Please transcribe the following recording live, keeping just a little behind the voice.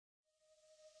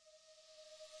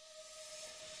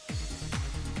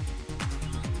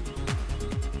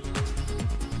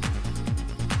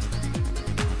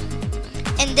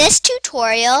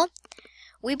tutorial,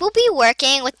 we will be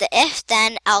working with the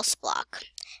if-then-else block.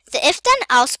 The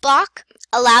if-then-else block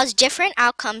allows different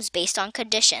outcomes based on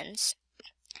conditions.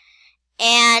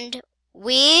 And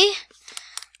we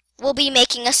will be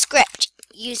making a script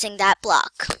using that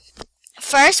block.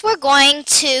 First, we're going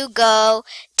to go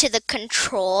to the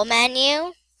control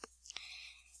menu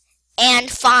and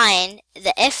find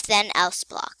the if-then-else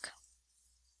block,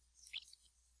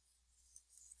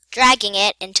 dragging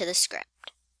it into the script.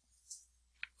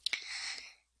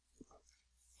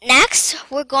 Next,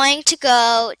 we're going to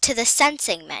go to the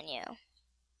sensing menu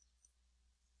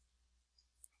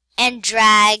and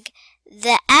drag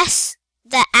the ask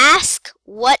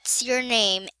what's your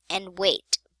name and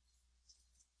wait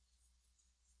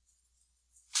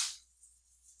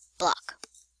block.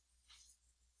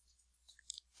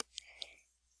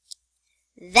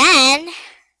 Then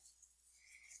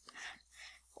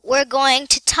we're going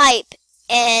to type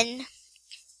in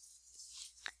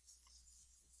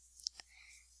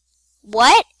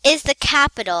what is the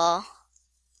capital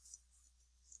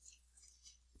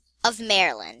of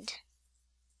Maryland?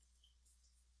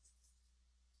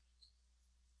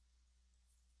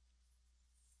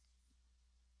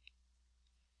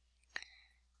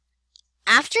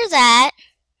 After that,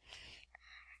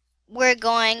 we're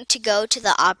going to go to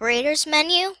the operators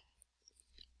menu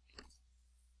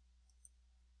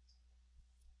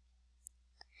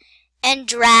and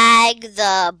drag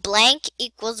the blank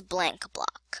equals blank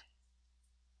block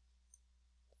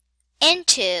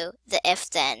into the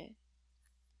if-then-else.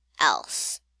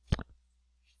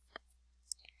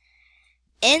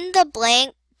 In the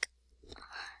blank,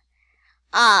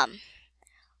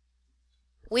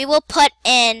 we will put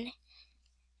in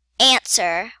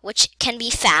answer, which can be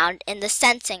found in the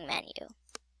sensing menu.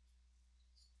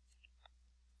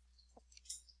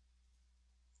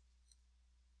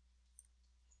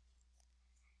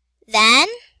 Then,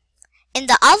 in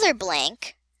the other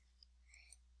blank,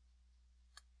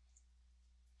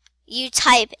 you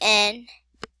type in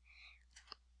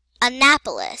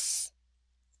Annapolis.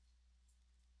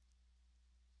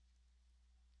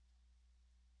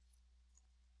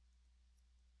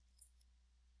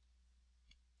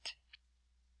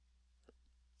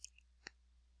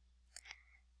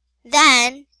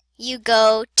 Then you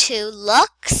go to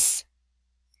looks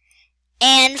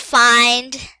and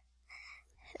find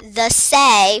the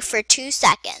say for 2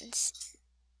 seconds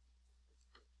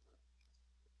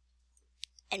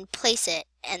and place it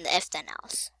in the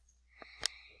if-then-else.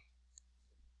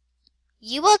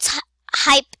 You will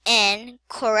type in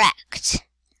correct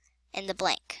in the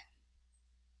blank.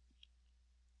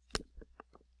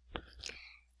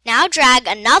 Now drag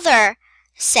another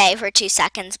say for 2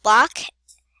 seconds block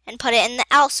and put it in the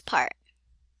else part.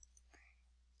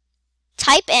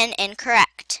 Type in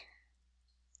incorrect.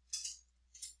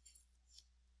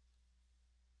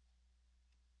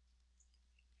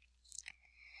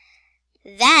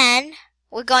 Then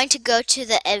we're going to go to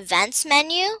the events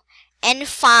menu and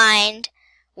find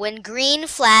when green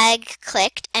flag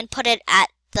clicked and put it at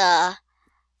the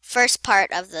first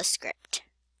part of the script.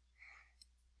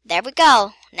 There we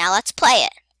go. Now let's play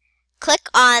it. Click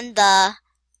on the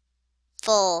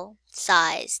full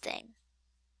size thing.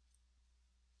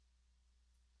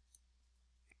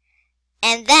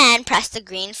 And then press the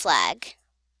green flag.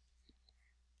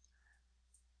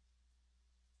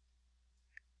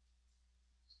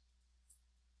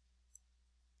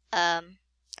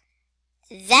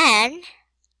 Then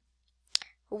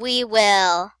we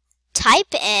will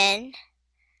type in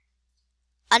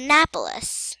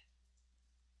Annapolis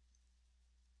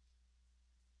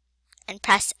and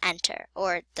press enter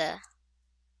or the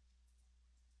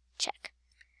check.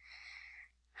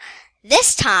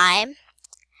 This time,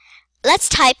 let's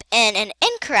type in an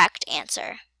incorrect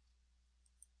answer.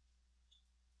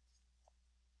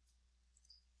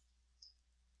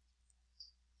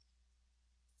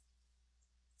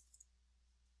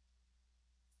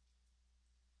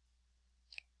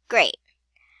 Great.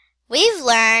 We've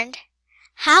learned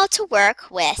how to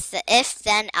work with the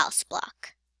if-then-else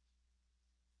block.